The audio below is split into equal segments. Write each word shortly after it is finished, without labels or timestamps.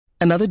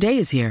Another day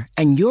is here,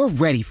 and you're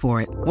ready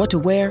for it. What to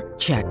wear?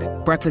 Check.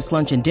 Breakfast,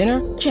 lunch, and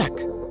dinner? Check.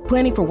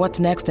 Planning for what's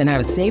next and how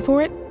to save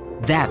for it?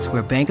 That's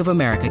where Bank of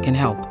America can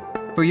help.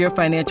 For your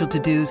financial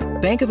to-dos,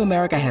 Bank of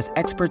America has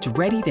experts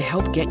ready to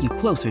help get you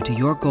closer to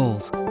your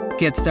goals.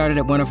 Get started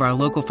at one of our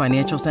local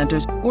financial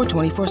centers or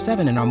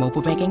 24/7 in our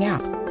mobile banking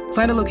app.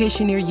 Find a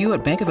location near you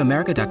at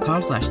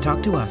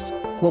bankofamerica.com/talktous.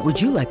 What would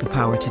you like the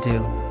power to do?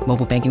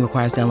 Mobile banking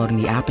requires downloading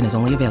the app and is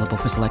only available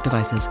for select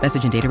devices.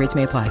 Message and data rates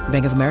may apply.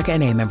 Bank of America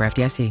N.A., member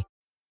FDIC.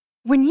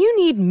 When you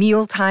need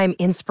mealtime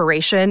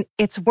inspiration,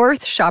 it's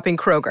worth shopping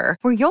Kroger,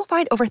 where you'll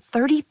find over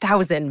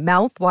 30,000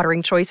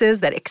 mouth-watering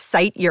choices that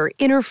excite your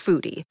inner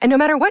foodie. And no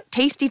matter what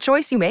tasty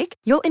choice you make,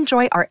 you'll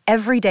enjoy our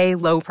everyday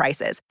low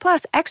prices,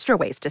 plus extra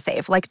ways to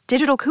save, like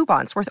digital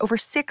coupons worth over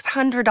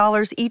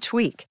 $600 each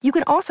week. You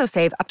can also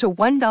save up to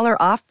 $1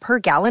 off per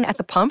gallon at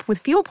the pump with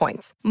fuel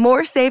points.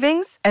 More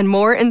savings and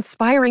more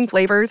inspiring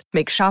flavors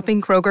make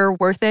shopping Kroger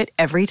worth it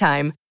every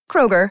time.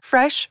 Kroger,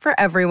 fresh for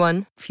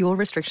everyone. Fuel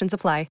restrictions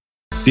apply.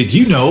 Did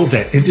you know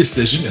that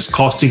indecision is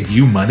costing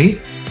you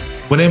money?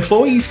 When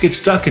employees get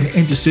stuck in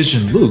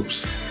indecision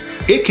loops,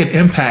 it can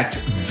impact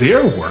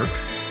their work,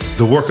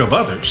 the work of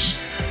others,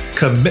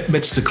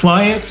 commitments to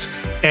clients,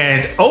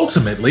 and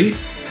ultimately,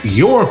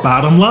 your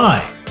bottom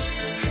line.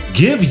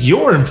 Give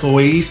your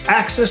employees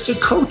access to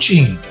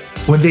coaching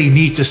when they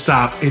need to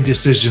stop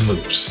indecision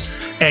loops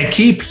and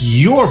keep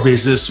your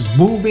business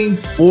moving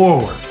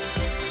forward.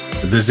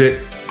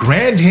 Visit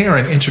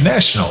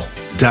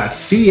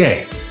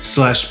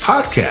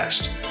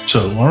grandheroninternational.ca/podcast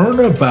to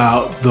learn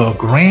about the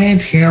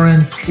Grand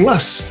Heron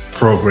Plus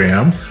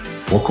program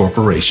for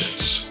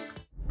corporations.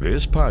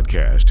 This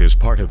podcast is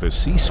part of the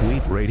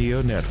C-Suite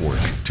Radio Network,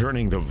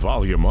 turning the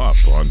volume up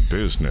on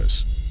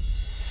business.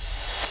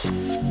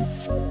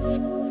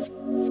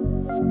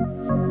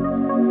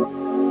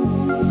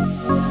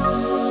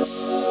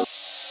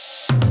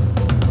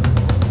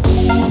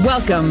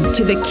 Welcome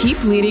to the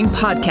Keep Leading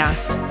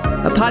Podcast,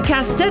 a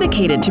podcast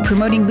dedicated to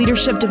promoting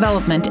leadership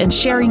development and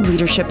sharing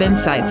leadership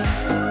insights.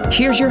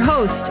 Here's your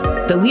host,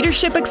 the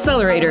Leadership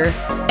Accelerator,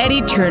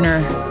 Eddie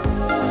Turner.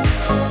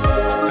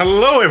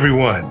 Hello,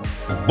 everyone.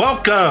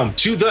 Welcome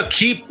to the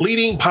Keep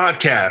Leading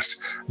Podcast,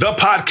 the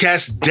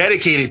podcast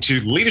dedicated to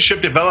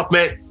leadership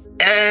development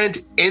and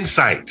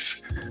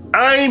insights.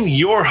 I'm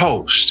your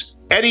host,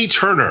 Eddie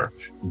Turner,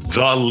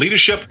 the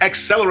Leadership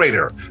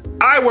Accelerator.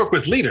 I work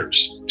with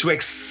leaders to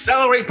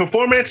accelerate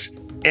performance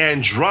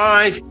and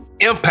drive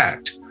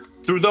impact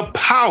through the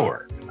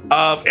power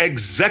of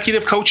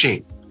executive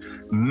coaching,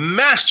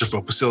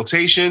 masterful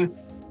facilitation,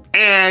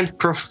 and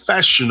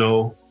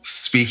professional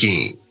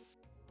speaking.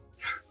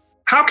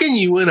 How can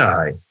you and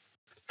I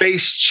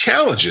face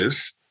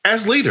challenges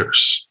as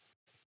leaders?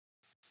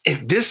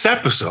 In this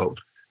episode,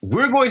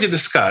 we're going to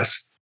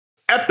discuss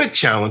epic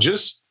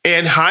challenges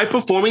and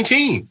high-performing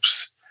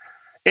teams.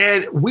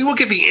 And we will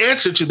get the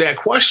answer to that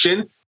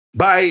question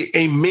by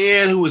a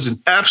man who is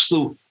an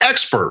absolute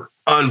expert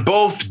on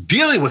both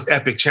dealing with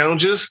epic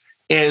challenges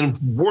and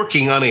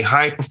working on a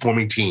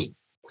high-performing team.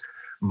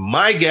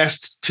 My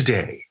guest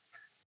today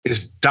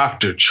is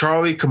Dr.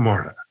 Charlie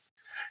Camarda.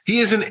 He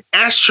is an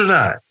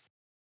astronaut,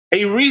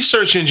 a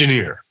research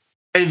engineer,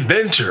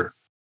 inventor,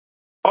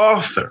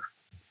 author,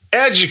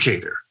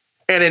 educator,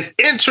 and an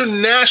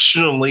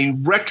internationally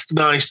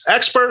recognized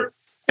expert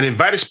and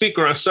invited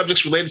speaker on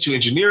subjects related to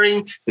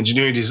engineering,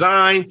 engineering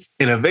design,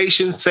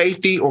 innovation,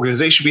 safety,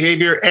 organizational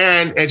behavior,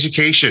 and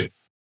education.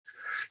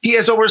 He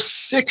has over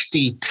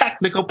 60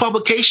 technical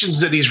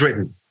publications that he's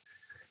written.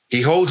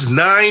 He holds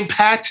 9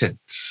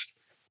 patents,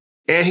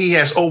 and he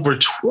has over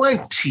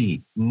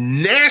 20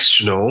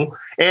 national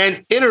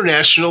and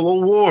international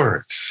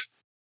awards.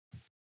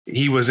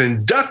 He was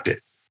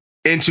inducted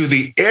into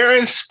the Air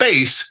and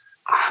Space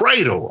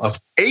Cradle of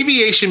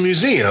Aviation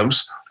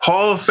Museum's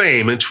Hall of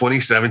Fame in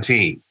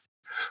 2017.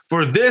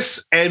 For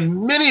this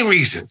and many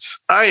reasons,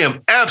 I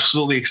am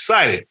absolutely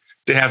excited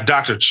to have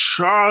Dr.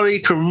 Charlie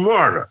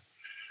Camarda.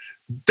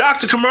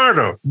 Dr.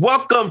 Camarda,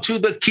 welcome to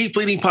the Keep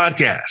Leading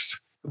Podcast.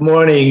 Good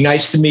morning.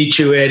 Nice to meet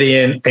you, Eddie,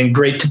 and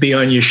great to be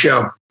on your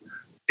show.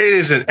 It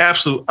is an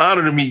absolute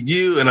honor to meet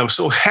you, and I'm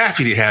so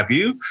happy to have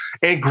you,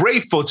 and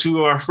grateful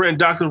to our friend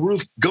Dr.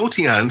 Ruth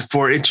Gotian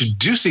for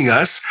introducing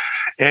us.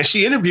 And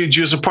she interviewed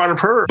you as a part of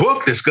her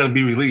book that's going to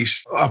be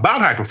released about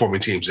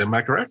high-performing teams. Am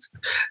I correct?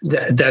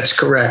 That's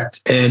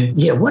correct. And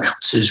yeah, what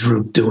else is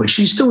Ruth doing?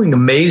 She's doing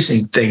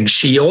amazing things.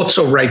 She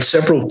also writes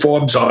several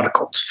Forbes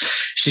articles.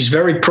 She's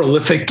very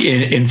prolific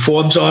in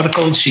Forbes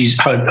articles.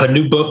 Her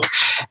new book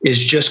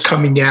is just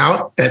coming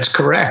out. That's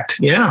correct.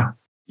 Yeah.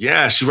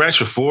 Yeah, she writes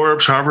for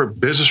Forbes, Harvard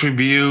Business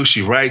Review.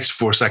 She writes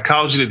for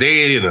Psychology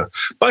Today and a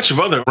bunch of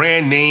other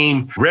brand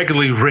name,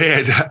 regularly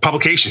read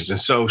publications. And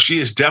so she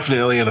is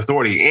definitely an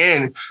authority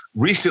and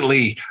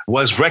recently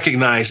was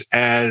recognized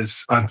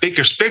as on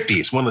Thinkers 50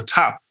 as one of the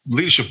top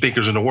leadership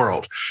thinkers in the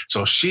world.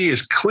 So she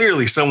is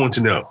clearly someone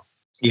to know.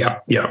 Yeah.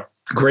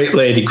 Great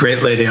lady.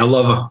 I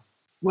love her.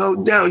 Well,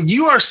 now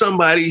you are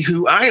somebody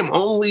who I am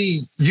only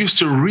used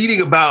to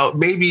reading about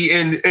maybe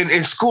in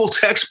school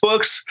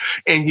textbooks,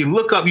 and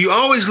you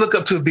always look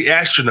up to the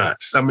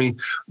astronauts. I mean,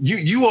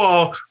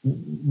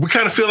 we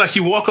kind of feel like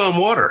you walk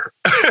on water.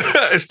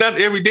 It's not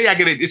every day I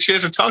get a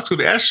chance to talk to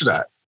an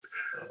astronaut.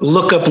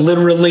 Look up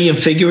literally and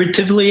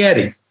figuratively,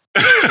 Eddie.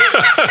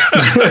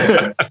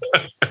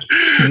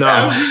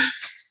 No.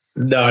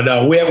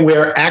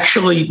 We're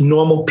actually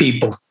normal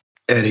people,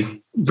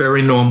 Eddie.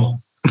 Very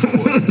normal.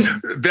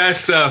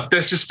 That's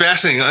just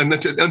fascinating.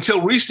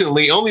 Until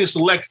recently, only a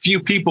select few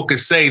people could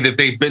say that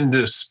they've been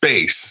to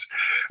space.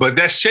 But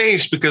that's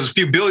changed because a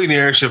few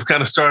billionaires have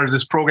kind of started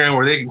this program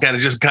where they can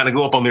just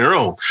go up on their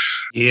own.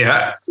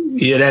 Yeah,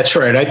 that's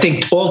right. I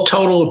think all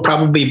total,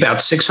 probably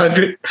about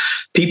 600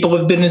 people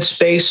have been in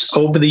space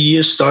over the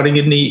years, starting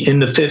in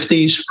the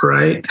 50s,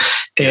 right?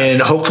 And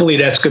yes. Hopefully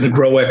that's going to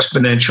grow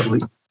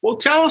exponentially. Well,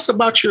 tell us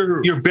about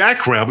your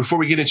background before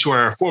we get into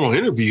our formal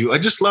interview.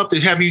 I'd just love to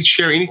have you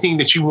share anything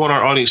that you want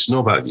our audience to know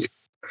about you.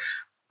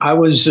 I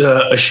was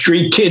a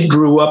street kid,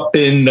 grew up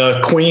in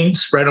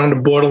Queens, right on the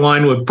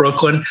borderline with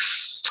Brooklyn.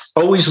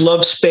 Always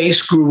loved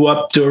space, grew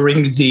up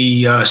during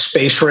the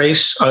space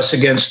race, us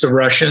against the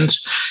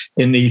Russians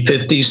in the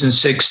 50s and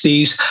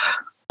 60s.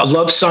 I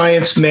loved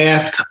science,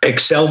 math,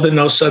 excelled in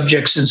those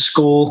subjects in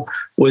school,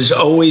 was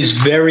always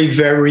very,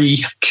 very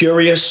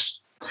curious,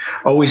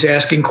 always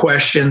asking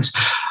questions.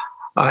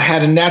 I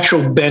had a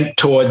natural bent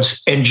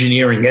towards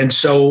engineering. And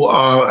so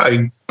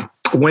I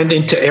went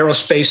into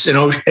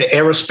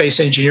aerospace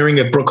engineering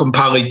at Brooklyn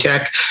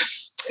Polytech,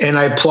 and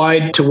I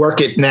applied to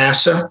work at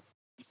NASA.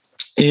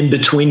 In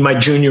between my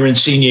junior and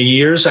senior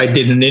years, I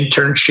did an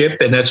internship,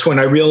 and that's when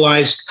I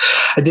realized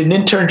I did an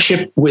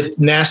internship with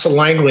NASA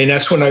Langley, and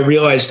that's when I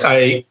realized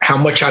how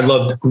much I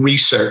loved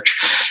research.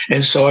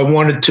 And so I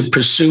wanted to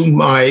pursue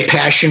my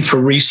passion for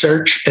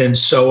research, and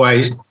so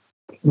I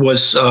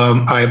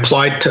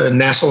applied to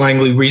NASA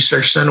Langley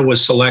Research Center,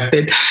 was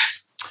selected,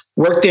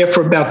 worked there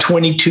for about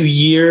 22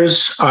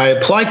 years. I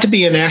applied to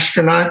be an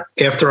astronaut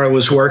after I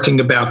was working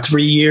about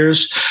 3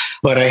 years,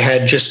 but I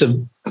had just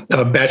a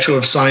Bachelor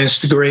of Science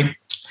degree.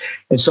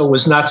 And so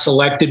was not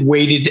selected,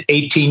 waited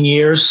 18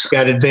 years,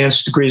 got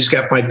advanced degrees,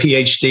 got my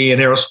PhD in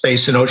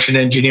aerospace and ocean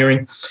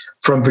engineering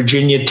from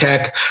Virginia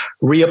Tech,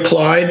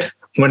 reapplied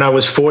when I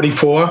was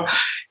 44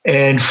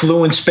 and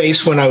flew in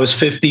space when I was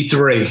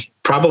 53.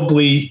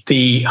 Probably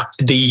the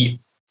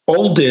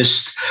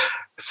oldest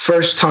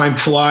first-time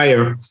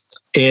flyer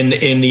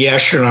in the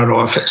astronaut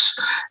office.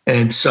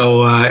 And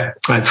so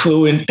I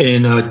flew in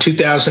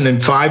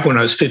 2005 when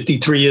I was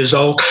 53 years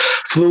old,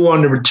 flew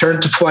on the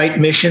return to flight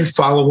mission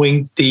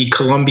following the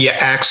Columbia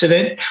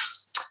accident,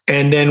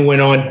 and then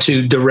went on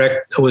to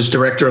was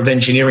director of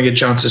engineering at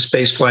Johnson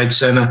Space Flight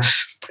Center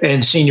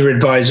and senior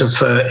advisor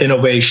for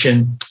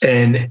innovation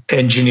and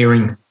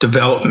engineering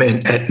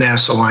development at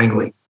NASA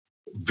Langley.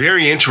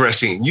 Very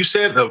interesting. You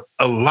said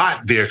a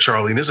lot there,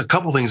 Charlie. And there's a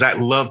couple of things I'd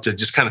love to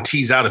just kind of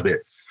tease out a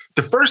bit.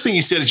 The first thing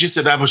you said is you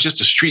said I was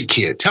just a street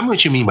kid. Tell me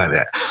what you mean by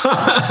that.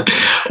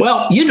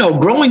 Well,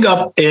 growing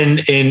up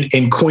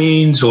in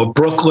Queens or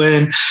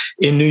Brooklyn,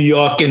 in New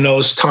York in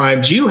those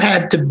times, you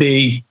had to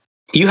be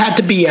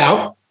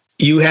out.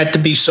 You had to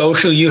be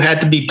social. You had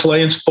to be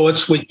playing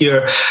sports with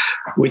your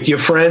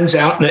friends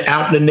out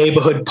in the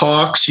neighborhood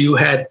parks. You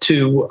had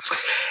to,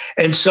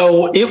 and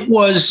so it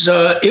was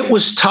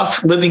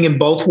tough living in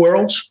both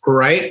worlds,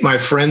 right? My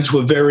friends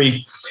were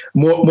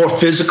more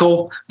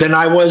physical than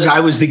I was. I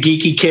was the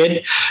geeky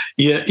kid,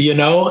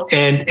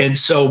 and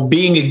so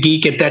being a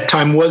geek at that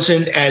time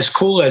wasn't as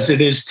cool as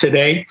it is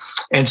today.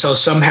 And so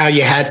somehow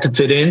you had to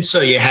fit in.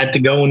 So you had to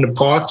go in the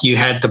park. You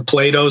had to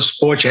play those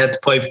sports. You had to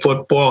play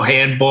football,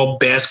 handball,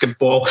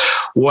 basketball,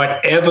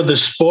 whatever the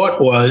sport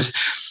was.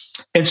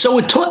 And so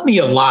it taught me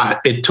a lot.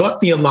 It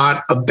taught me a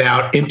lot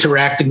about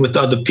interacting with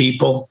other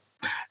people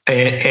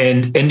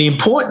and the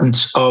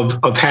importance of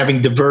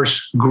having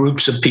diverse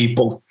groups of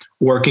people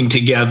working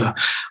together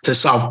to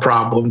solve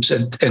problems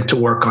and to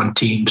work on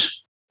teams.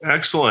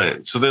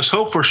 Excellent. So there's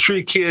hope for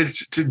street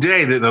kids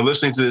today that are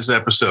listening to this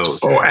episode.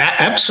 Oh,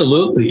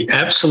 absolutely.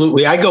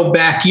 Absolutely. I go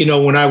back,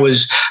 when I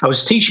was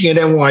teaching at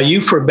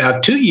NYU for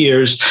about 2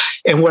 years.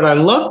 And what I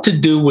loved to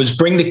do was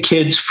bring the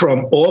kids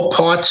from all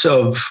parts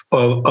of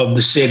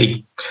the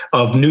city,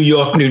 of New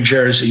York, New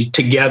Jersey,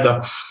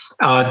 together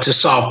to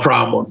solve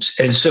problems.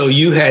 And so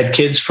you had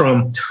kids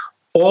from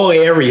all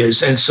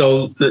areas. And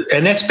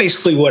that's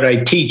basically what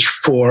I teach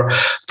for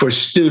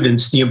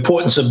students, the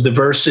importance of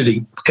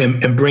diversity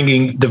and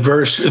bringing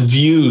diverse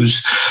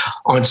views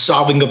on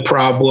solving a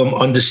problem,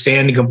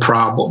 understanding a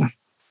problem.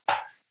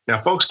 Now,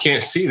 folks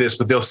can't see this,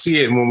 but they'll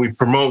see it when we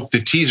promote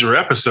the teaser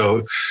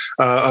episode.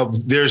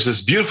 There's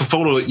this beautiful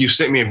photo that you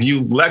sent me of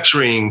you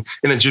lecturing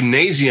in a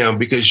gymnasium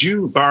because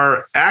you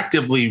are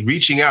actively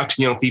reaching out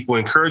to young people,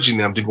 encouraging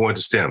them to go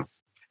into STEM.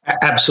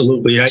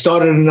 Absolutely. I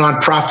started a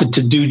nonprofit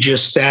to do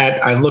just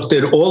that. I looked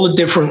at all the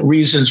different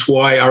reasons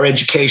why our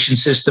education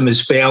system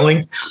is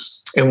failing.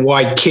 and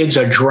why kids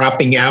are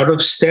dropping out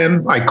of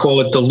STEM. I call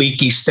it the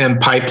leaky STEM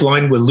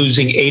pipeline. We're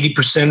losing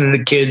 80% of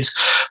the kids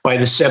by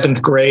the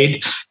 7th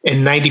grade,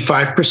 and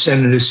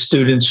 95% of the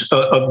students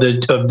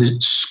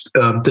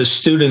the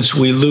students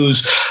we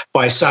lose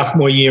by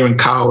sophomore year in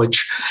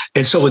college.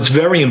 And so it's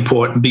very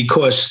important,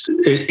 because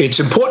it's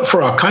important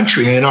for our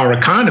country and our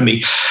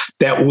economy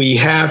that we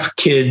have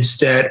kids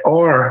that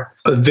are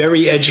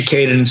very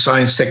educated in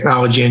science,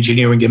 technology,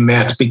 engineering, and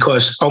math,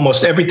 because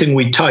almost everything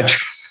we touch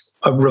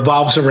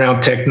revolves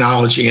around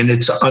technology, and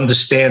it's an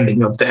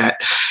understanding of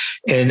that.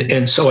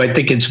 And so I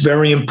think it's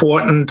very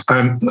important.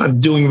 I'm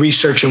doing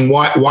research on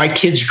why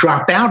kids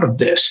drop out of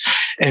this.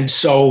 And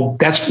so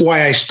that's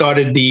why I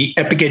started the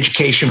Epic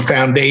Education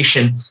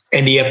Foundation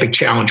and the Epic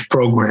Challenge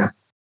program.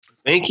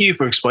 Thank you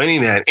for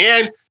explaining that.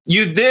 And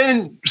you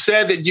then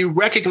said that you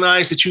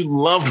recognized that you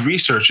loved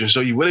research. And so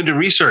you went into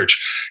research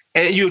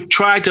and you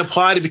tried to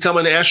apply to become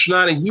an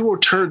astronaut, and you were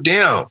turned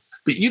down.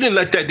 But you didn't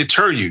let that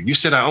deter you. You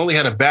said, I only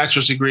had a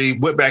bachelor's degree,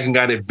 went back and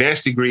got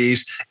advanced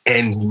degrees,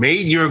 and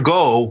made your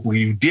goal where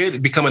you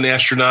did become an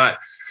astronaut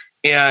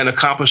and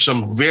accomplished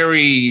some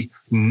very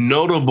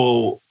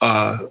notable,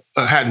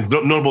 had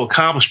notable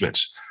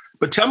accomplishments.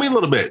 But tell me a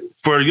little bit,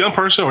 for a young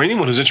person or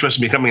anyone who's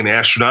interested in becoming an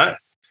astronaut,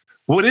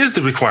 what is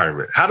the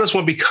requirement? How does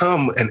one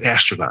become an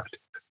astronaut?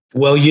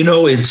 Well,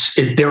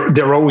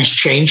 they're always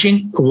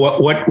changing.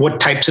 What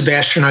types of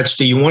astronauts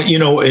do you want?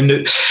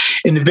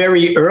 In the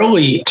very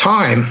early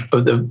time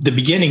of the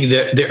beginning,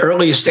 the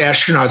earliest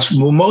astronauts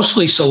were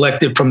mostly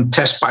selected from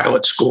test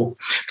pilot school,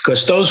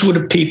 because those were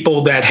the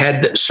people that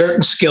had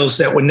certain skills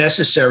that were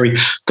necessary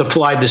to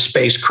fly the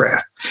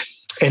spacecraft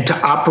and to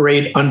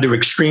operate under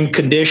extreme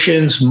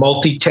conditions,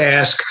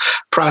 multitask,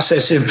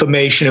 process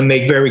information, and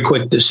make very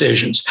quick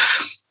decisions.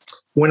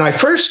 When I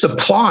first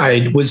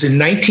applied was in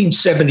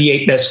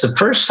 1978. That's the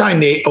first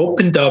time they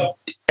opened up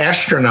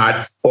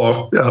astronaut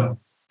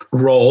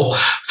role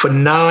for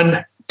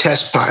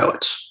non-test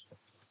pilots.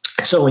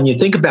 So when you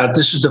think about it,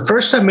 this is the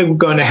first time we were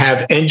going to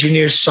have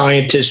engineers,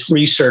 scientists,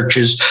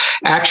 researchers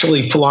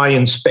actually fly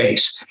in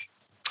space.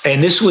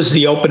 And this was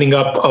the opening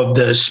up of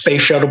the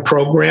space shuttle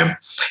program.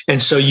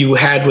 And so you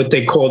had what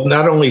they called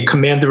not only a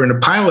commander and a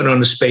pilot on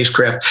the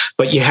spacecraft,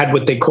 but you had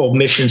what they called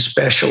mission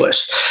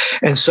specialists.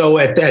 And so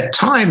at that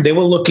time, they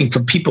were looking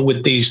for people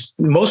with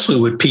mostly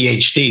with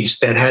PhDs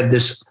that had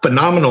this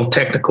phenomenal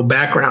technical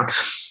background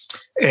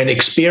and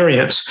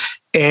experience.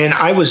 And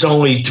I was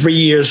only 3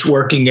 years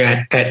working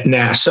at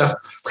NASA.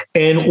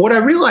 And what I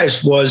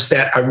realized was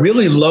that I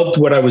really loved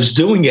what I was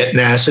doing at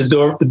NASA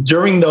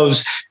during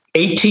those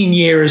 18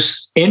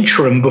 years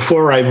interim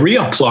before I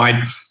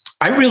reapplied.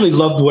 I really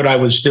loved what I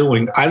was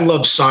doing. I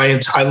loved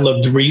science. I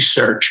loved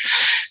research.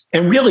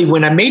 And really,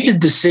 when I made the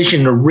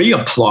decision to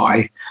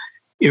reapply,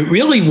 it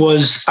really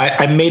was,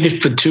 I made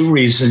it for two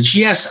reasons.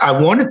 Yes, I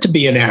wanted to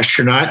be an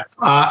astronaut.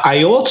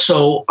 I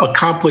also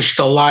accomplished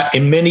a lot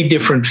in many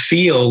different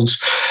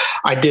fields.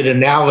 I did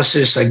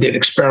analysis. I did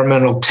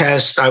experimental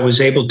tests. I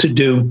was able to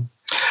do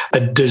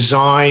a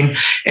design.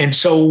 And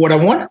so what I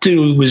wanted to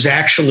do was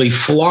actually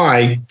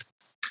fly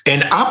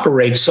and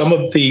operate some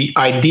of the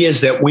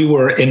ideas that we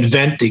were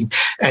inventing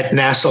at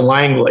NASA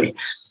Langley.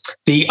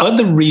 The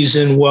other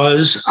reason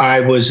was I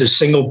was a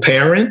single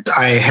parent.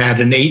 I had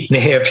an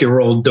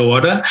 8.5-year-old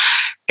daughter,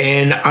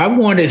 and I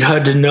wanted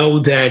her to know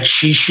that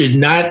she should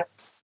not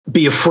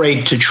be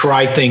afraid to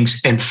try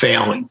things and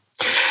failing.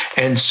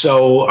 And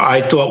so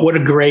I thought, what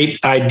a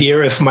great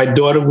idea if my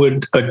daughter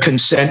would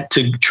consent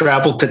to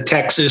travel to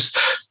Texas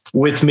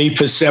with me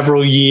for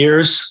several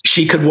years.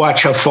 She could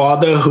watch her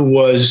father, who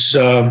was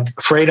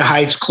afraid of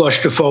heights,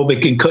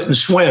 claustrophobic, and couldn't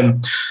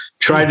swim,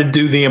 try to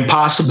do the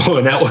impossible,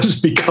 and that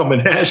was become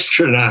an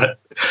astronaut.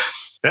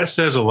 That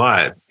says a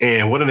lot.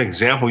 And what an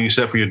example you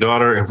set for your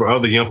daughter and for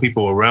other young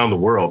people around the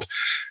world.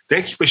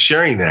 Thank you for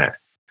sharing that.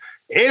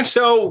 And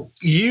so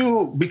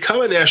you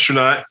become an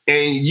astronaut,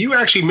 and you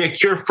actually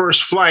make your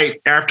first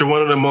flight after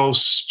one of the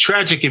most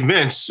tragic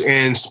events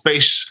in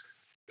space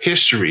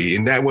history,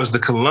 and that was the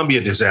Columbia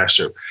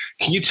disaster.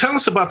 Can you tell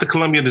us about the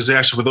Columbia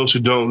disaster for those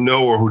who don't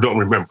know or who don't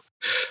remember?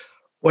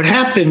 What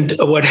happened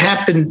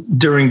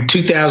during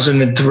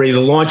 2003, the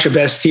launch of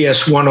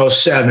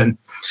STS-107,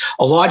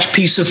 a large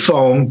piece of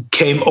foam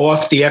came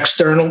off the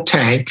external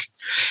tank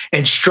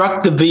and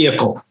struck the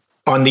vehicle.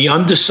 On the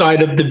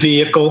underside of the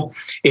vehicle,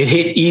 it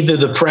hit either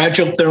the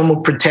fragile thermal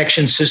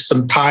protection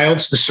system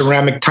tiles, the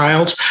ceramic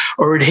tiles,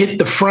 or it hit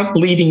the front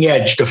leading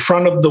edge, the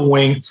front of the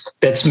wing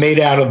that's made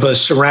out of a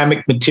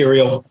ceramic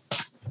material,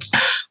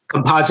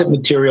 composite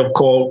material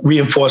called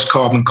reinforced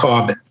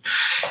carbon-carbon.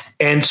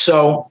 And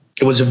so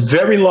it was a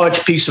very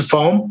large piece of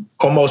foam,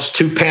 almost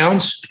 2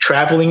 pounds,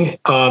 traveling.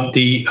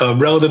 The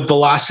relative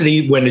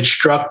velocity when it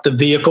struck the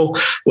vehicle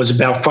was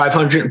about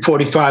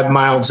 545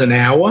 miles an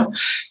hour.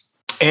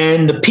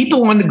 And the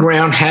people on the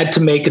ground had to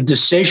make a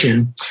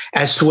decision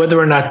as to whether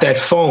or not that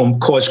foam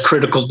caused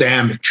critical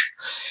damage.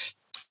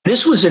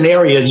 This was an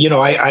area,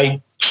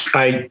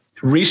 I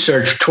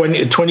researched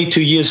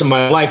 22 years of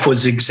my life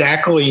was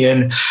exactly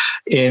in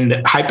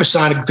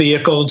hypersonic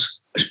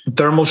vehicles,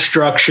 thermal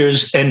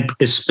structures, and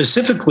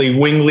specifically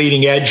wing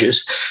leading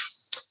edges.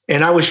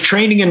 And I was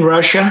training in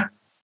Russia.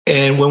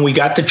 And when we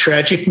got the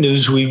tragic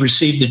news, we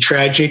received the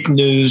tragic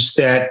news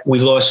that we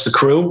lost the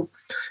crew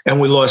and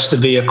we lost the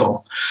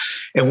vehicle.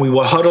 And we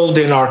were huddled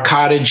in our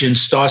cottage in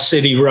Star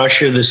City,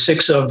 Russia, the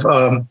 6 of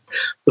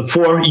the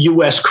 4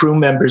 U.S. crew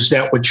members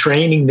that were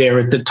training there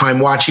at the time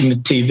watching the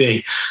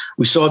TV.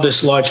 We saw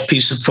this large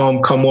piece of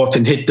foam come off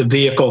and hit the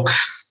vehicle.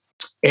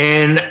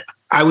 And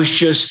I was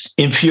just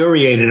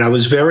infuriated. I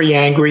was very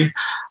angry.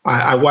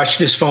 I watched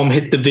this foam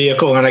hit the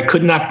vehicle, and I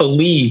could not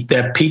believe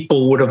that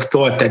people would have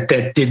thought that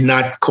that did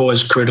not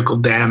cause critical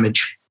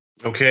damage.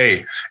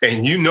 Okay.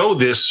 And you know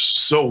this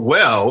so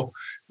well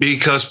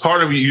because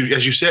part of you,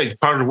 as you said,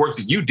 part of the work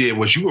that you did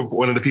was you were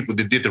one of the people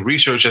that did the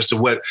research as to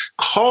what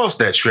caused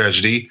that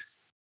tragedy,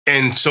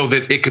 and so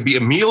that it could be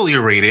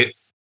ameliorated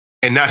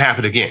and not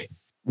happen again.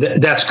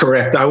 That's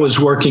correct. I was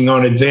working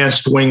on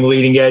advanced wing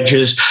leading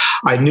edges.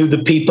 I knew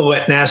the people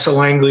at NASA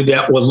Langley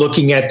that were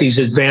looking at these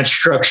advanced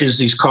structures,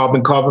 these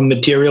carbon-carbon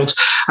materials.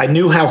 I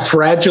knew how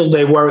fragile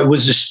they were. It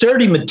was a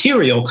sturdy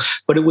material,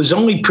 but it was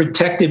only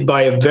protected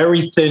by a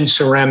very thin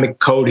ceramic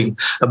coating,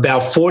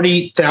 about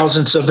 40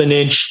 thousandths of an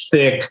inch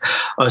thick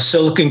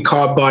silicon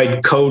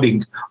carbide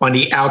coating on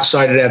the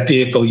outside of that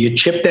vehicle. You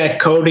chip that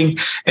coating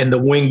and the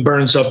wing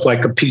burns up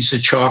like a piece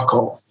of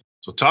charcoal.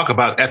 So talk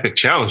about epic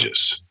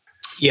challenges.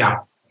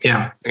 Yeah.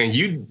 And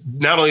you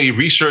not only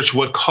researched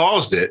what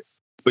caused it,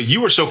 but you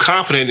were so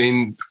confident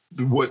in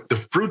what the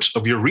fruits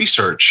of your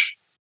research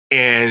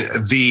and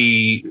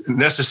the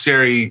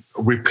necessary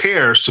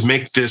repairs to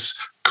make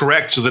this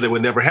correct so that it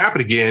would never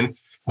happen again,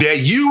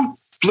 that you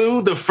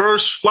flew the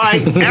first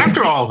flight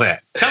after all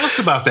that. Tell us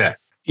about that.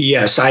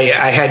 Yes, I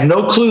had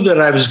no clue that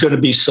I was going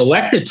to be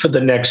selected for the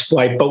next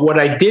flight. But what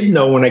I did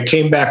know when I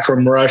came back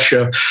from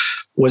Russia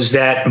was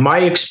that my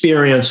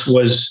experience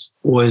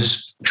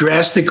was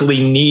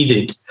drastically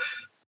needed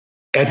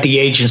at the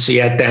agency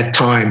at that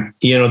time.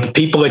 You know, the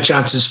people at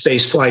Johnson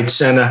Space Flight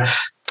Center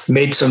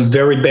made some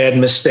very bad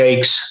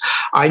mistakes.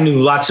 I knew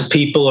lots of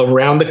people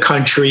around the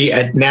country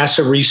at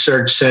NASA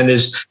research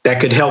centers that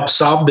could help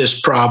solve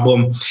this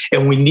problem.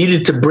 And we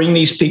needed to bring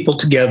these people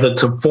together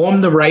to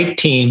form the right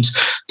teams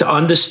to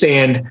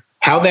understand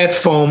how that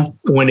foam,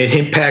 when it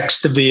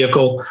impacts the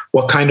vehicle,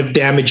 what kind of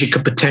damage it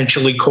could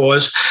potentially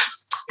cause,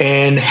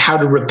 and how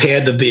to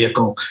repair the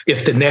vehicle.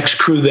 If the next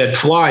crew that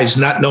flies,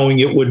 not knowing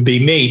it would be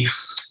me,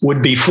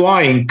 would be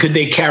flying, could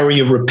they carry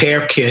a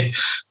repair kit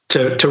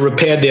to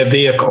repair their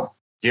vehicle?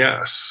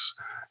 Yes.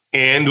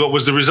 And what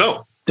was the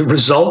result? The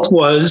result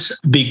was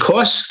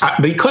because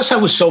I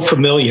was so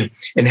familiar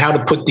in how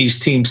to put these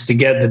teams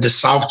together to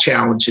solve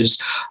challenges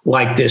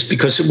like this,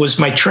 because it was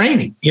my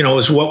training, you know,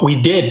 is what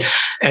we did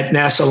at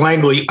NASA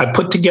Langley. I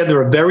put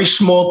together a very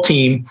small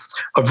team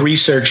of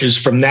researchers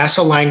from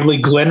NASA Langley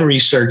Glenn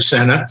Research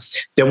Center.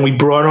 Then we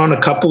brought on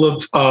a couple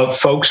of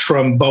folks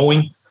from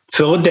Boeing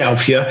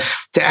Philadelphia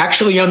to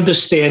actually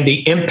understand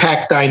the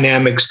impact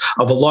dynamics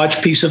of a large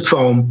piece of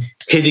foam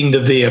hitting the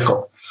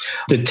vehicle.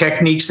 The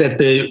techniques that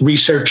the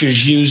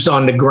researchers used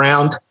on the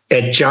ground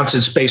at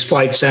Johnson Space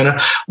Flight Center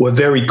were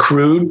very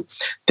crude.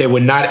 They were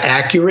not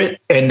accurate,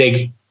 and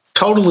they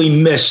totally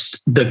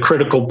missed the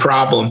critical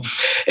problem.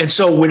 And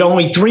so with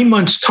only 3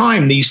 months'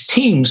 time, these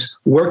teams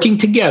working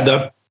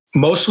together,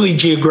 mostly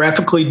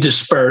geographically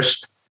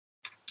dispersed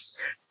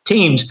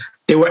teams,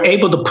 they were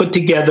able to put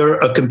together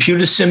a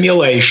computer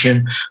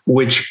simulation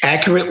which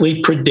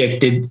accurately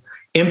predicted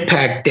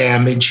impact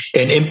damage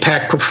and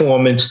impact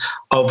performance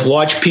of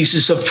large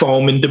pieces of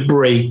foam and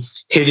debris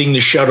hitting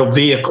the shuttle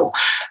vehicle.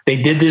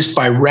 They did this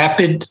by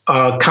rapid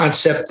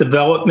concept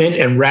development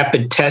and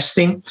rapid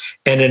testing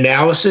and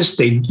analysis.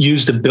 They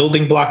used a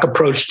building block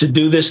approach to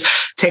do this,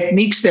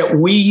 techniques that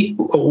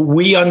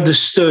we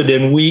understood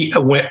and we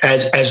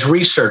as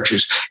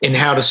researchers in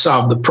how to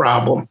solve the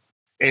problem.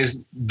 Is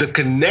the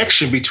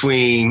connection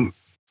between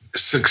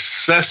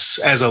success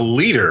as a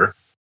leader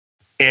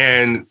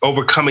and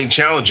overcoming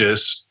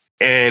challenges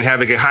and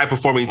having a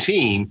high-performing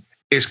team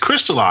is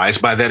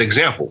crystallized by that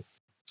example.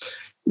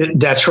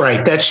 That's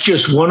right. That's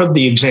just one of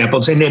the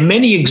examples. And there are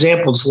many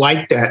examples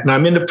like that. And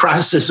I'm in the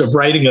process of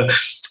writing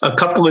a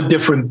couple of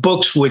different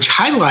books which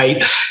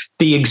highlight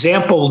the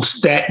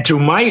examples that, through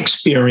my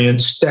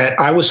experience, that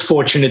I was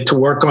fortunate to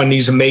work on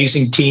these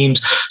amazing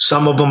teams.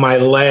 Some of them I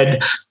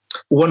led.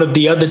 One of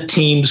the other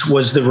teams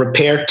was the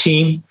repair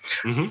team,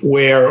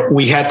 where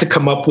we had to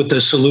come up with a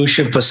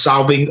solution for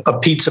solving a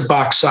pizza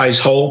box size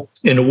hole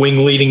in a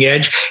wing leading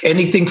edge.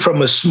 Anything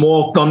from a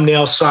small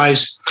thumbnail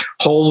size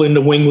hole in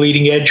the wing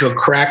leading edge or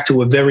crack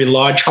to a very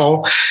large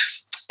hole.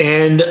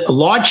 And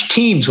large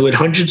teams with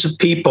hundreds of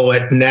people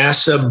at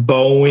NASA,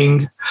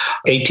 Boeing,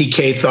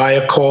 ATK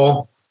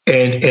Thiokol,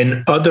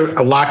 and other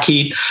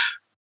Lockheed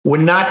were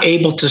not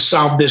able to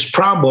solve this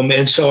problem.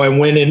 And so I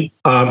went in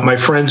my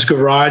friend's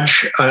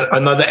garage,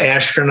 another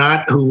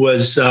astronaut who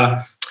was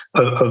a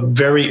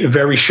very,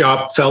 very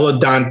sharp fellow,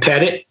 Don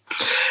Pettit.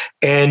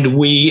 And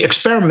we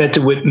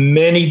experimented with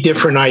many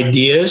different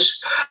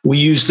ideas. We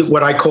used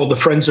what I call the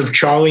Friends of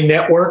Charlie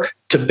network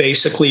to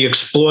basically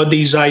explore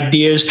these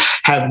ideas,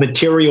 have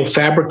material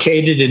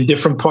fabricated in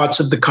different parts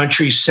of the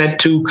country sent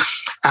to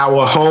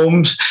our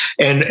homes,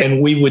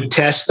 and we would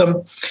test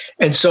them.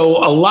 And so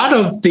a lot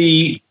of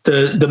the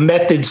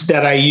methods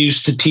that I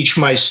used to teach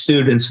my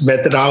students,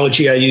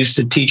 methodology I used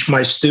to teach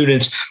my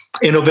students,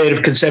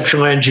 Innovative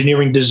Conceptual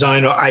Engineering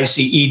Design, or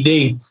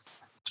ICED,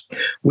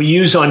 we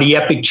use on the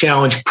EPIC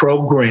Challenge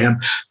program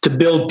to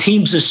build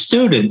teams of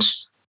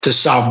students to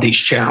solve these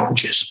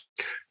challenges.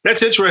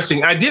 That's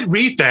interesting. I did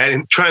read that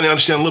and trying to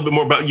understand a little bit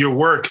more about your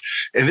work.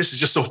 And this is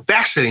just so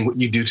fascinating what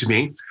you do to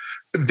me,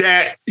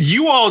 that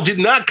you all did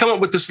not come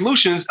up with the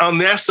solutions on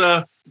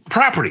NASA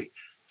property.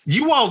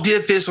 You all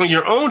did this on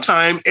your own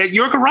time at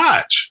your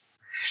garage.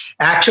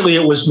 Actually,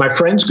 it was my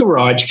friend's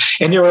garage.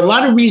 And there are a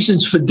lot of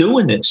reasons for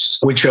doing this,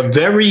 which are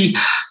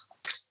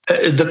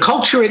the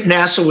culture at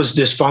NASA was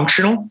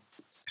dysfunctional.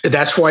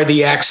 That's why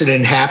the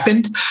accident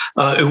happened.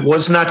 It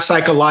was not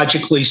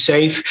psychologically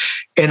safe.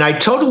 And I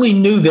totally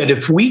knew that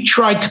if we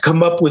tried to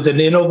come up with an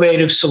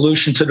innovative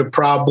solution to the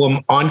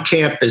problem on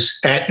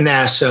campus at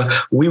NASA,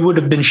 we would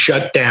have been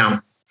shut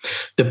down.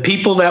 The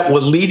people that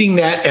were leading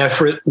that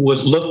effort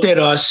looked at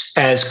us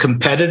as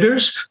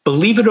competitors.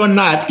 Believe it or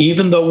not,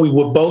 even though we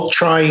were both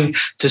trying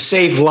to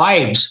save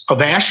lives of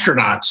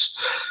astronauts,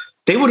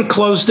 they would have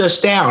closed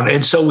us down.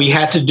 And so we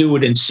had to do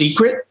it in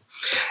secret.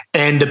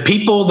 And the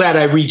people that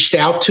I reached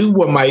out to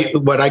were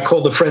what I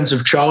call the Friends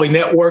of Charlie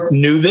network,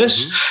 knew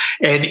this.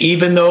 Mm-hmm. And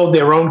even though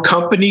their own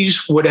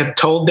companies would have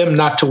told them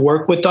not to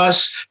work with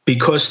us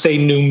because they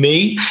knew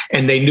me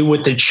and they knew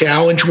what the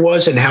challenge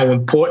was and how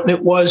important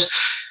it was,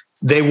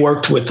 they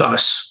worked with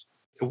us.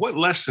 What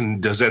lesson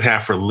does that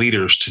have for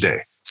leaders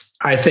today?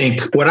 I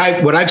think what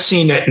I've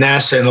seen at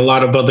NASA and a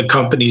lot of other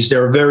companies,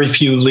 there are very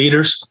few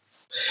leaders,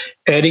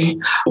 Eddie.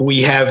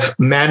 We have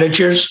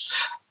managers.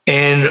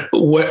 And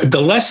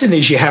the lesson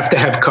is you have to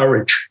have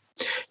courage.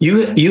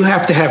 You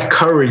have to have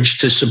courage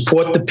to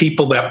support the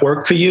people that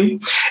work for you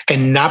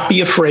and not be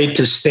afraid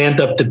to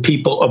stand up to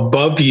people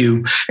above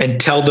you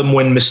and tell them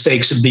when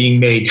mistakes are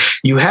being made.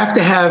 You have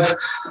to have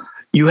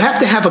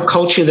a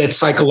culture that's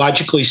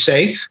psychologically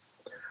safe,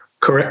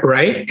 correct,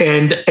 right?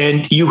 And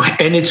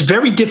it's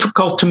very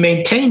difficult to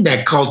maintain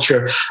that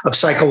culture of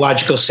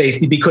psychological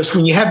safety, because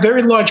when you have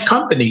very large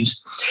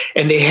companies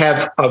and they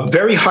have a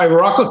very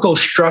hierarchical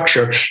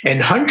structure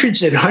and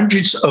hundreds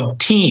of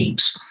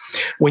teams,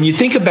 when you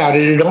think about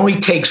it, it only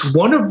takes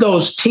one of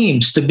those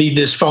teams to be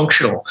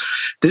dysfunctional.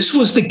 This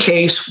was the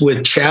case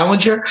with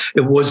Challenger.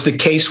 It was the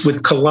case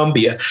with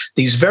Columbia.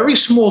 These very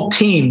small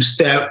teams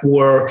that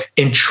were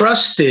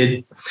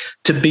entrusted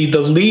to be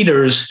the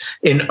leaders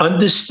in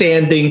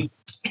understanding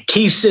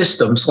key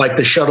systems like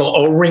the shuttle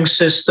O-ring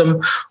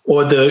system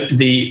or the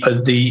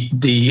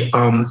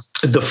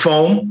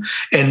foam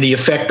and the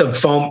effect of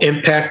foam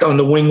impact on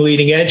the wing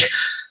leading edge.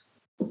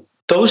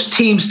 Those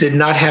teams did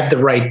not have the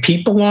right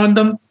people on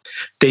them.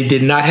 They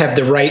did not have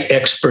the right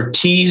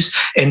expertise,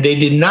 and they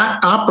did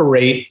not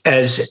operate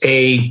as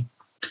a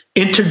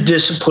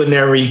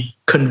interdisciplinary,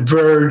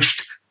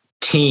 converged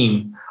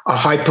team, a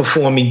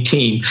high-performing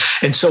team.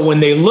 And so when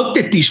they looked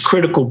at these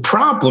critical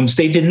problems,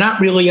 they did not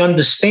really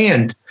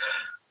understand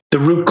the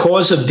root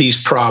cause of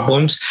these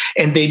problems,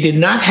 and they did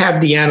not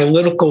have the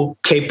analytical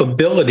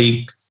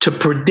capability to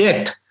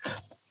predict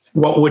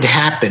what would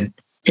happen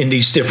in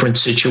these different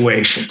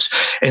situations.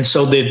 And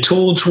so their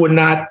tools were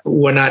not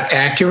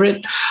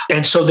accurate.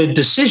 And so their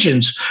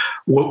decisions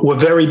were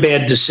very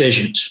bad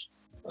decisions.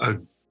 A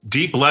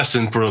deep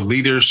lesson for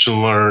leaders to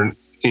learn,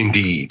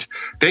 indeed.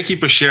 Thank you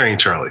for sharing,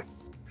 Charlie.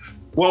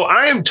 Well,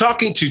 I am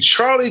talking to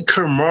Charlie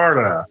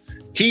Camarda.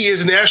 He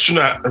is an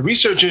astronaut, a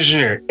research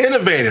engineer,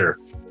 innovator,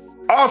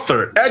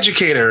 author,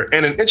 educator,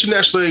 and an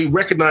internationally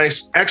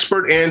recognized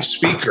expert and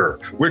speaker.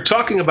 We're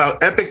talking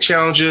about epic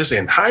challenges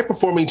and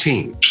high-performing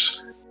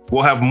teams.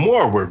 We'll have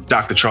more with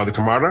Dr. Charlie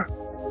Camarda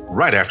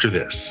right after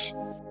this.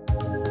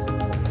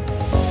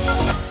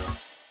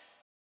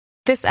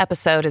 This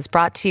episode is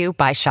brought to you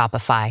by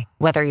Shopify.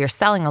 Whether you're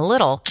selling a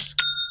little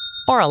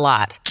or a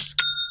lot,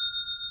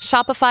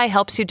 Shopify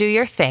helps you do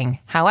your thing,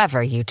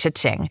 however you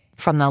cha-ching.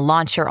 From the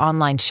launch your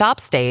online shop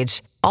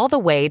stage, all the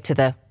way to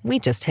the we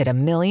just hit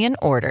 1 million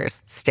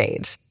orders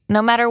stage.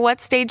 No matter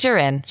what stage you're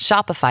in,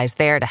 Shopify's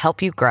there to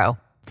help you grow.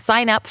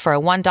 Sign up for a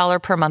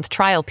 $1 per month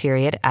trial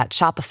period at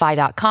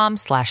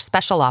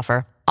shopify.com/special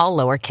offer, all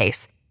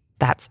lowercase.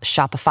 That's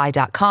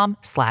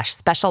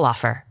shopify.com/special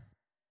offer.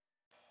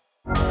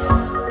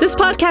 This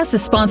podcast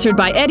is sponsored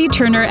by Eddie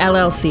Turner,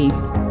 LLC.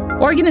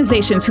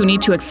 Organizations who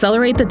need to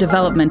accelerate the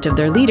development of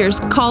their leaders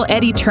call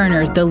Eddie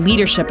Turner the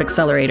Leadership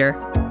Accelerator.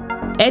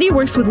 Eddie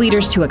works with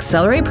leaders to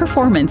accelerate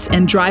performance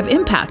and drive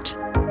impact.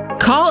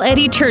 Call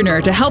Eddie Turner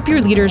to help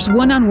your leaders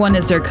one-on-one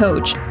as their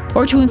coach,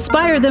 or to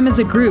inspire them as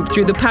a group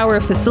through the power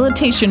of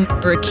facilitation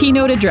or a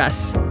keynote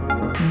address.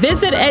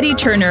 Visit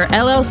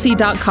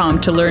EddieTurnerLLC.com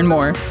to learn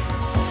more.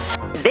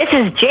 This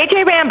is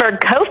JJ Ramberg,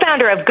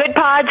 co-founder of Good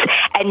Pods,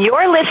 and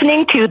you're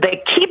listening to the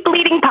Keep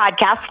Leading Leading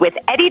Podcast with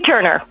Eddie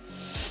Turner.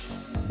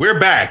 We're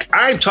back.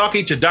 I'm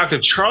talking to Dr.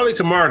 Charlie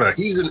Camarda.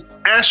 He's an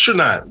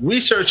astronaut,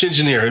 research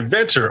engineer,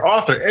 inventor,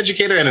 author,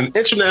 educator, and an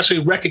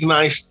internationally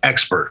recognized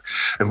expert.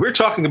 And we're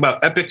talking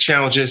about epic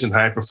challenges and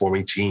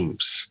high-performing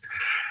teams.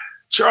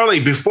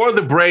 Charlie, before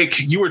the break,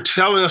 you were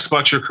telling us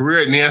about your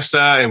career at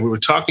NASA, and we were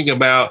talking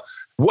about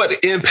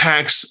what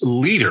impacts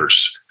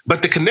leaders,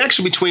 but the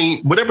connection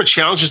between whatever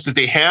challenges that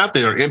they have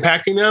that are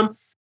impacting them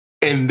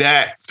and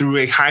that through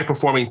a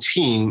high-performing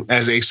team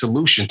as a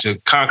solution to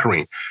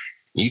conquering.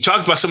 You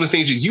talked about some of the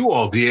things that you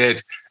all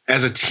did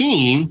as a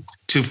team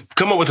to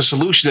come up with a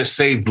solution that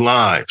saved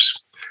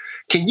lives.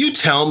 Can you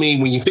tell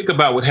me, when you think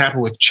about what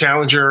happened with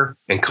Challenger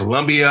and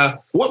Columbia,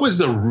 what was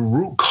the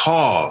root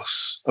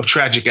cause of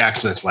tragic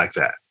accidents like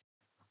that?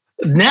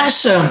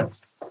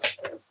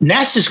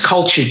 NASA's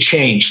culture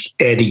changed,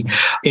 Eddie.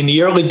 In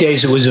the early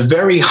days, it was a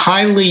very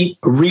highly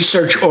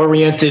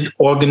research-oriented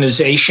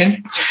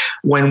organization.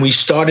 When we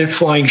started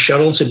flying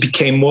shuttles, it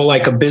became more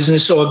like a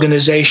business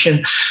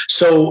organization.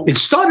 So it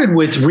started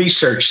with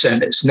research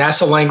centers.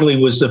 NASA Langley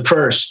was the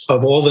first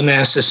of all the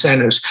NASA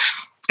centers.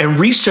 And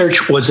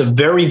research was a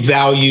very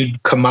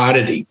valued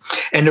commodity.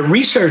 And the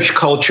research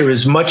culture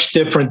is much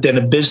different than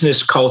a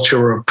business culture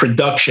or a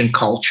production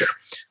culture.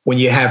 When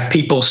you have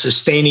people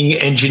sustaining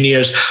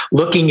engineers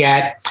looking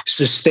at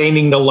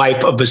sustaining the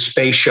life of a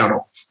space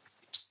shuttle.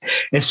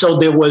 And so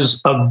there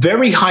was a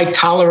very high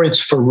tolerance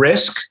for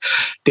risk.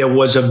 There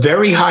was a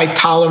very high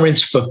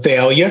tolerance for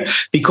failure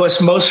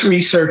because most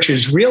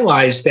researchers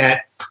realized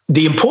that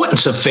the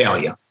importance of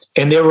failure.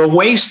 And there are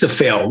ways to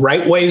fail,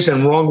 right ways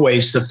and wrong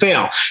ways to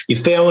fail. You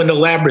fail in the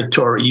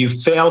laboratory. You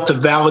fail to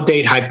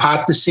validate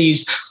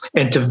hypotheses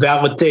and to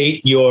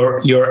validate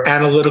your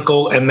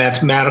analytical and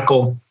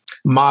mathematical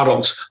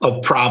models of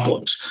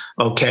problems.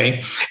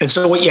 Okay. And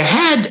so what you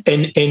had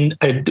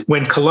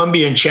when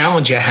Columbia and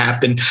Challenger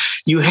happened,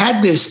 you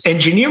had this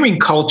engineering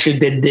culture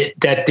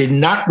that did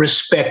not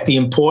respect the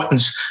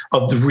importance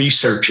of the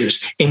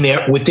researchers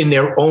within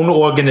their own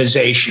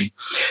organization.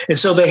 And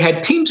so they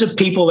had teams of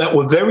people that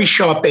were very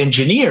sharp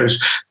engineers,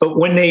 but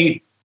when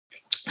they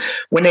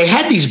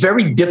had these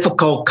very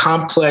difficult,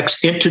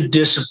 complex,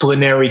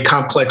 interdisciplinary,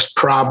 complex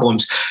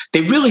problems,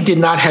 they really did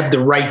not have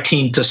the right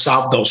team to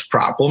solve those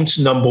problems,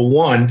 number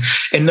one.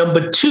 And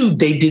number two,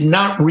 they did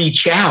not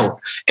reach out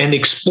and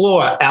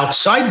explore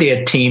outside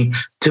their team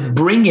to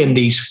bring in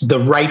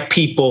the right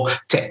people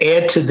to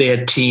add to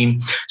their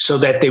team so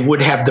that they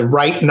would have the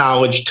right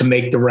knowledge to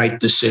make the right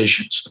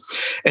decisions.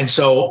 And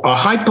so a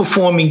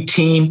high-performing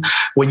team,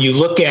 when you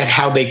look at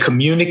how they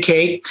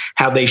communicate,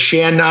 how they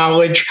share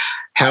knowledge,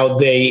 how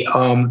they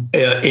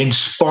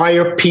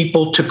inspire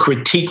people to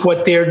critique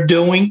what they're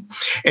doing,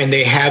 and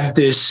they have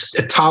this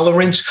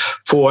tolerance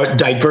for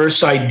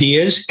diverse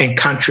ideas and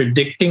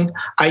contradicting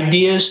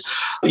ideas,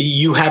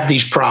 you have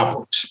these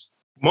problems.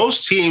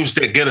 Most teams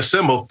that get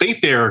assembled think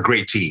they're a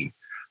great team.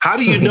 How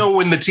do you know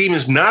when the team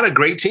is not a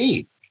great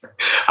team?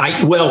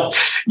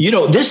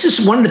 This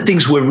is one of the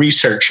things we're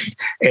researching,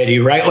 Eddie,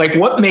 right? Like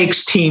what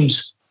makes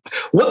teams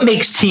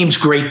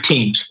great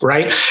teams,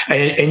 right?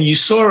 And you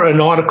saw an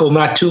article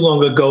not too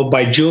long ago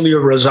by Julia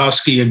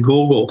Rosowski at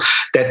Google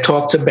that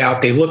talked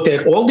about, they looked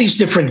at all these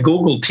different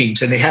Google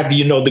teams and they have,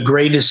 the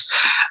greatest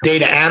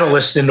data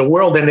analysts in the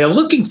world. And they're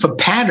looking for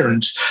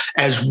patterns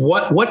as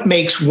what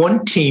makes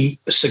one team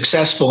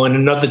successful and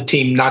another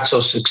team not so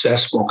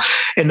successful.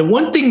 And the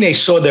one thing they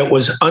saw that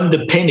was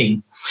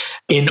underpinning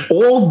in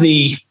all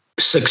the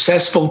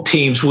successful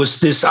teams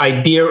was this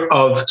idea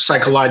of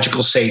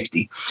psychological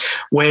safety.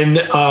 When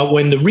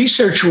the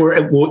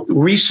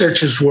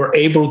researchers were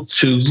able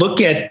to look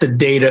at the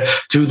data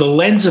through the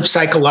lens of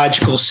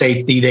psychological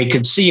safety, they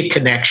could see a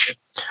connection,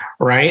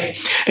 right?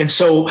 And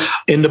so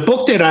in the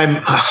book that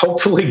I'm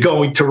hopefully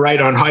going to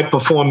write on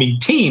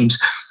high-performing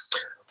teams,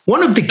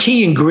 one of the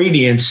key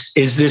ingredients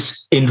is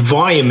this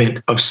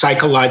environment of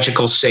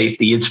psychological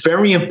safety. It's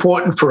very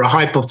important for a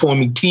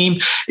high-performing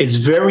team. It's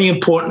very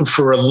important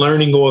for a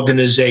learning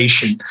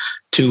organization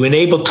to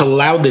enable to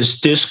allow this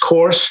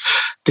discourse,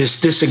 this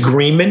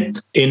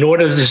disagreement in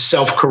order to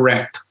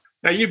self-correct.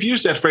 Now, you've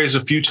used that phrase a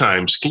few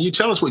times. Can you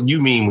tell us what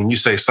you mean when you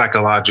say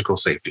psychological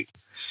safety?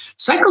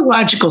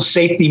 Psychological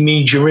safety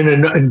means you're in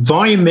an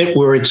environment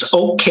where it's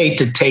okay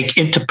to take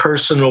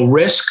interpersonal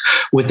risk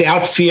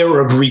without fear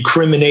of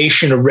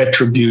recrimination or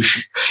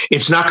retribution.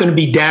 It's not going to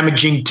be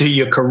damaging to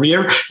your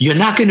career. You're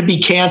not going to be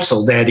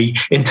canceled, Eddie,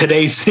 in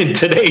today's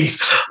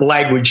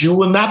language. You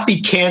will not be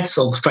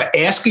canceled for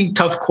asking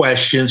tough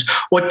questions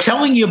or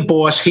telling your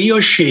boss he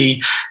or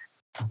she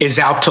is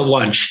out to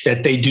lunch,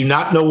 that they do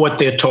not know what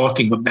they're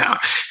talking about.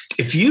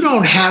 If you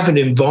don't have an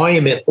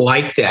environment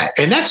like that,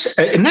 and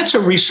that's a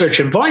research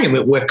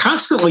environment, we're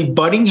constantly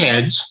butting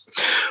heads.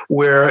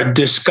 We're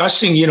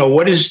discussing,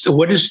 what is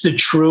the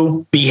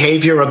true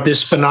behavior of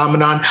this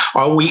phenomenon?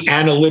 Are we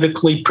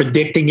analytically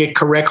predicting it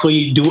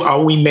correctly?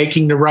 Are we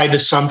making the right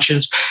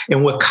assumptions?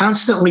 And we're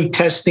constantly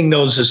testing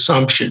those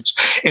assumptions,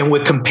 and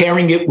we're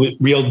comparing it with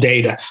real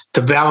data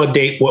to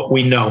validate what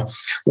we know.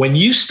 When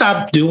you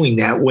stop doing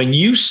that, when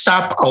you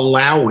stop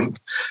allowing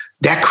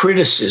that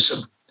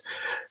criticism,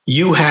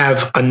 you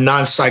have a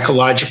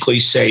non-psychologically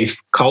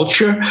safe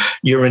culture.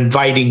 You're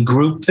inviting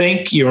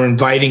groupthink. You're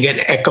inviting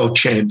an echo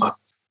chamber.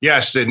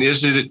 Yes. And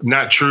is it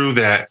not true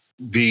that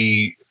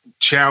the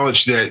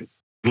challenge that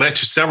led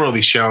to several of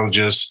these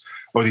challenges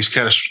or these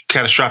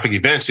catastrophic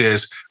events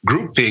is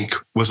groupthink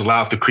was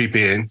allowed to creep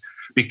in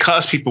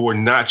because people were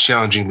not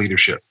challenging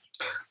leadership?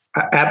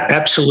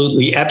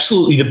 Absolutely.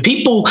 Absolutely. The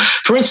people,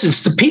 for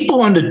instance, the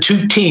people on the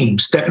two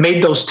teams that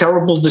made those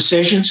terrible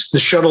decisions, the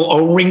shuttle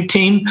O-ring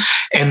team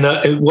and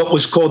what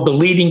was called the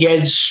leading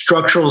edge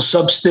structural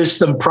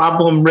subsystem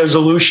problem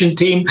resolution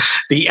team,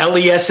 the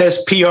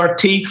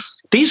LESSPRT,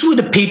 these were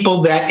the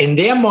people that in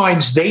their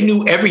minds, they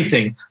knew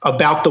everything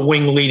about the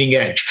wing leading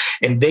edge.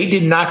 And they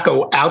did not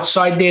go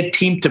outside their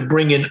team to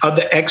bring in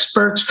other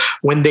experts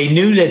when they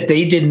knew that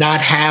they did not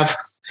have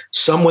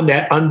someone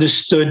that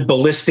understood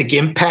ballistic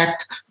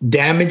impact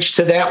damage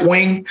to that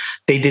wing.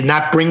 They did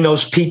not bring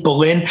those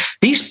people in.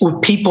 These were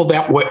people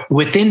that were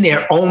within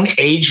their own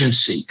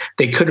agency.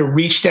 They could have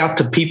reached out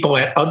to people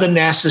at other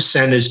NASA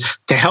centers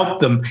to help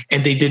them,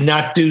 and they did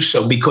not do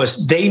so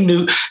because they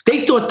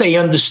thought they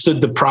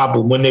understood the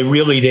problem when they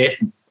really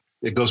didn't.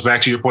 It goes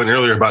back to your point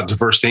earlier about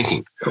diverse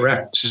thinking.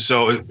 Correct.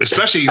 So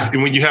especially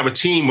when you have a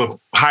team of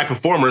high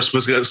performers,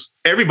 because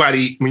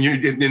everybody, when you're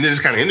in this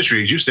kind of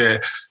industry, as you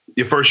said,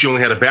 at first you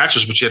only had a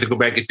bachelor's, but you had to go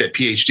back and get that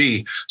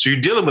PhD. So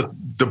you're dealing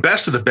with the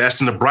best of the best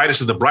and the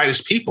brightest of the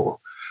brightest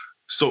people.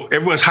 So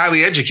everyone's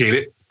highly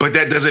educated, but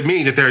that doesn't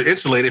mean that they're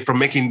insulated from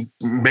making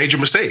major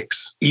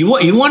mistakes. You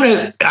want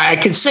to, I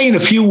can say in a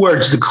few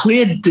words, the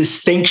clear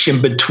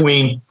distinction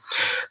between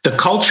the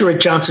culture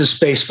at Johnson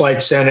Space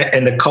Flight Center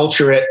and the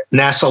culture at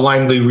NASA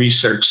Langley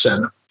Research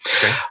Center.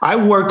 Okay. I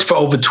worked for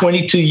over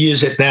 22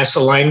 years at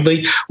NASA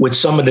Langley with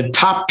some of the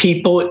top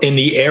people in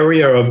the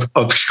area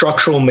of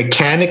structural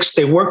mechanics.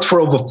 They worked for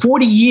over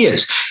 40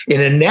 years in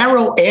a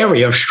narrow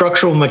area of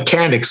structural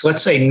mechanics,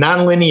 let's say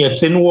nonlinear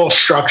thin wall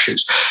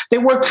structures. They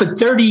worked for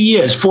 30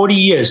 years, 40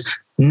 years.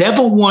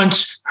 Never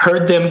once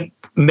heard them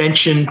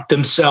mention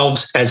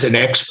themselves as an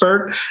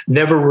expert,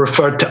 never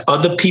referred to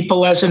other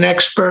people as an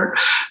expert.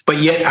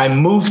 But yet I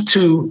moved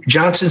to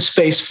Johnson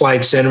Space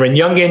Flight Center and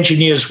young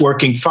engineers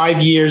working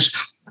 5 years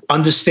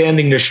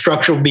understanding the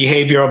structural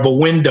behavior of a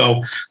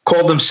window,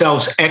 call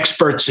themselves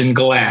experts in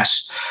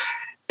glass.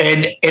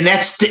 And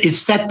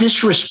it's that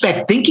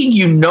disrespect, thinking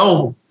you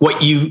know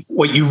what you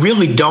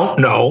really don't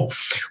know,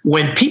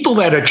 when people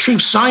that are true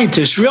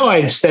scientists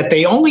realize that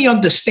they only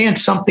understand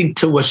something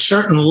to a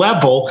certain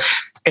level,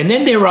 and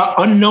then there are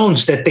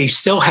unknowns that they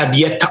still have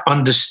yet to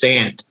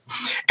understand.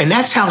 And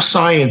that's how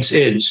science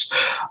is.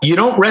 You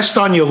don't rest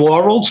on your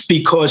laurels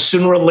because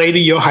sooner or later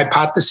your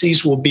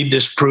hypotheses will be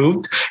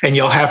disproved and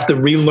you'll have to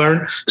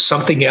relearn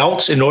something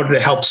else in order to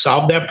help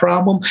solve that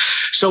problem.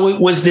 So it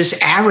was this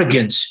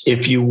arrogance,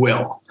 if you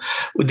will,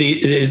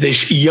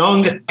 this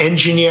young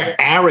engineer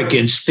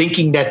arrogance,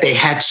 thinking that they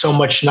had so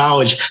much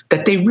knowledge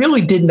that they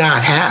really did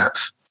not have.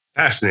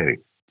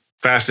 Fascinating.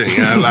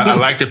 I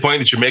like the point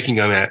that you're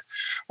making on that.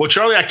 Well,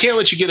 Charlie, I can't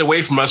let you get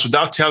away from us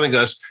without telling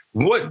us,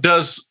 what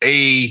does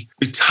a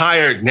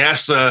retired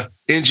NASA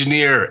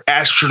engineer,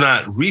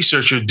 astronaut,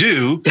 researcher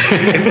do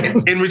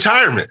in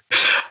retirement?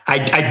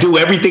 I do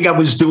everything I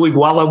was doing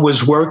while I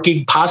was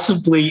working,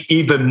 possibly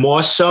even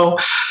more so.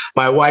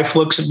 My wife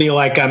looks at me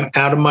like I'm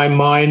out of my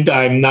mind.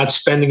 I'm not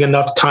spending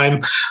enough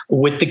time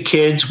with the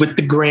kids, with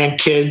the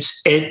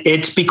grandkids.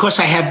 It's because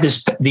I have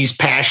these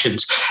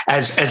passions,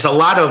 as a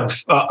lot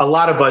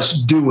of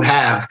us do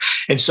have,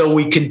 and so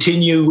we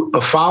continue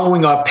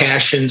following our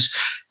passions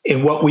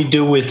in what we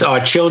do with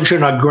our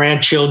children, our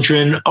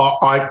grandchildren,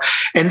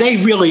 and they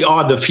really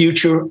are the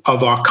future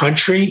of our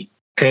country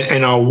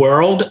and our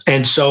world.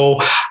 And so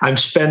I'm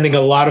spending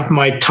a lot of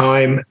my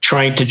time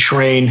trying to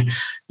train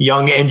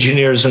young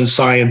engineers and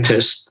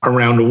scientists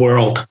around the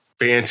world.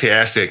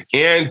 Fantastic.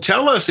 And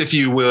tell us, if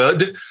you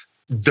would,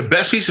 the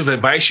best piece of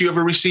advice you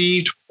ever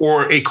received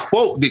or a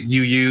quote that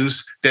you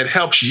use that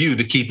helps you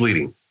to keep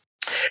leading.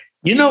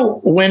 You know,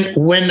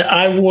 when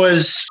I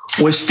was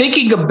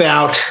thinking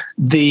about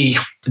the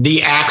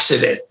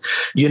accident,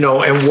 you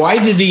know, and why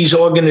did these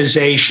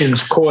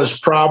organizations cause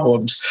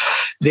problems,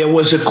 there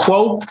was a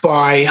quote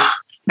by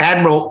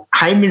Admiral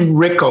Hyman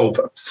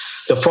Rickover,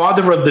 the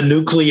father of the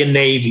nuclear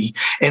navy,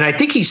 and I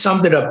think he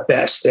summed it up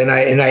best. And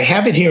I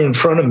have it here in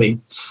front of me.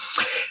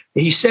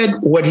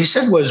 What he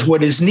said was,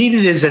 what is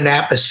needed is an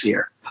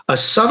atmosphere, a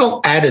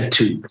subtle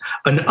attitude,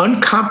 an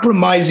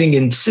uncompromising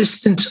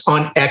insistence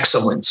on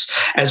excellence,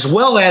 as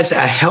well as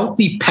a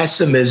healthy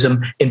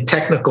pessimism in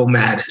technical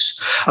matters.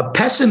 A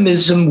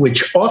pessimism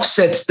which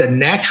offsets the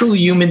natural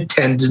human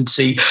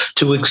tendency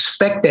to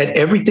expect that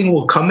everything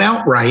will come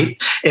out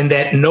right and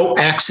that no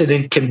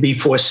accident can be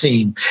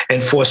foreseen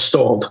and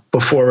forestalled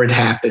before it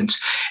happens.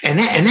 And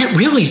that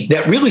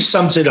really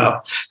sums it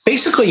up.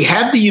 Basically,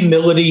 have the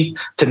humility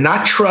to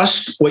not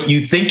trust what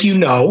you think you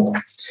know,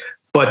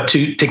 but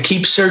to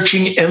keep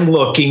searching and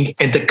looking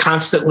and to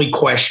constantly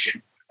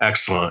question.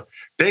 Excellent.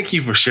 Thank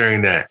you for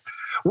sharing that.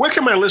 Where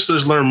can my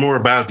listeners learn more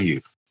about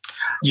you?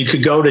 You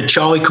could go to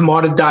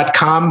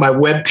charliecamarda.com, my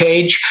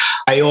webpage.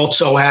 I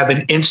also have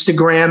an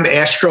Instagram,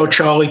 Astro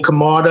Charlie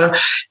Camarda,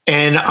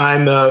 and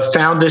I'm a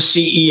founder,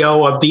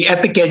 CEO of the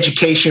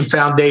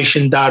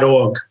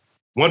EpicEducationFoundation.org.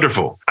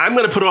 Wonderful. I'm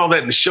going to put all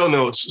that in the show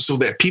notes so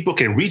that people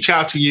can reach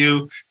out to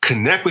you,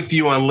 connect with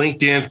you on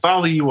LinkedIn,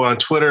 follow you on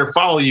Twitter,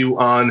 follow you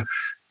on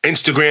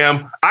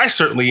Instagram. I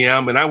certainly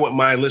am, and I want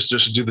my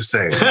listeners to do the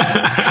same.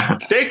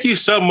 Thank you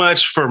so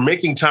much for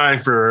making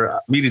time for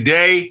me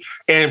today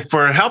and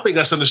for helping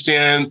us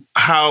understand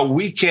how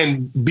we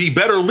can be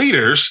better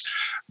leaders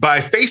by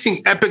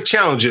facing epic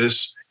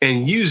challenges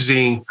and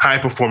using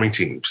high-performing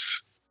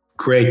teams.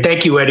 Great.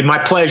 Thank you, Eddie. My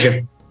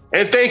pleasure.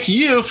 And thank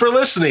you for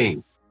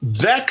listening.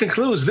 That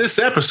concludes this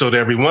episode,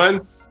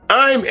 everyone.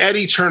 I'm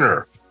Eddie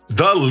Turner,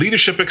 the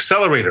Leadership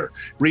Accelerator,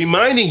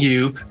 reminding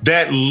you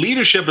that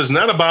leadership is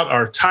not about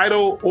our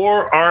title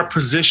or our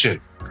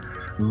position.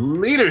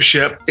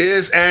 Leadership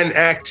is an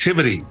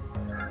activity.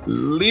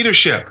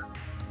 Leadership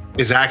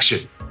is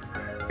action.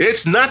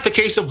 It's not the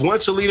case of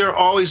once a leader,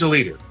 always a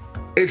leader.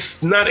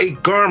 It's not a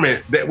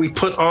garment that we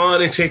put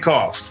on and take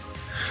off.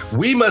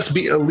 We must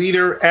be a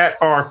leader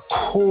at our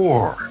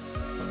core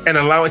and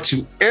allow it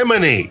to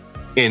emanate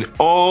in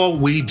all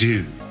we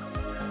do.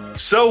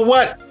 So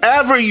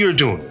whatever you're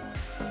doing,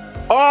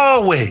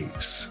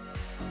 always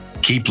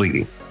keep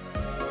leading.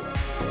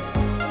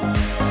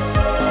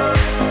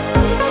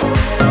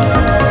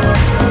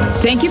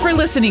 Thank you for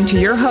listening to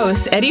your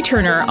host, Eddie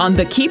Turner, on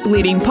the Keep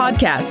Leading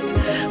podcast.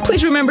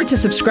 Please remember to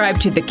subscribe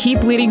to the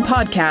Keep Leading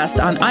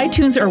podcast on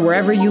iTunes or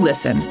wherever you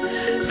listen.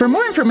 For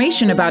more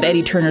information about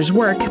Eddie Turner's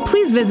work,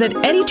 please visit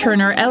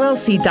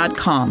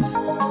eddieturnerllc.com.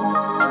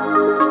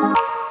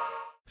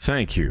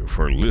 Thank you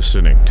for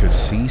listening to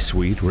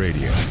C-Suite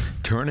Radio,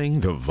 turning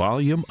the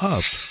volume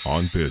up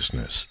on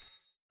business.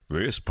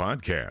 This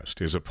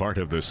podcast is a part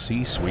of the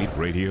C-Suite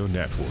Radio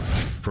Network.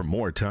 For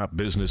more top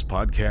business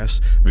podcasts,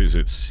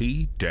 visit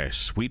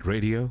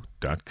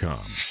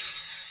c-suiteradio.com.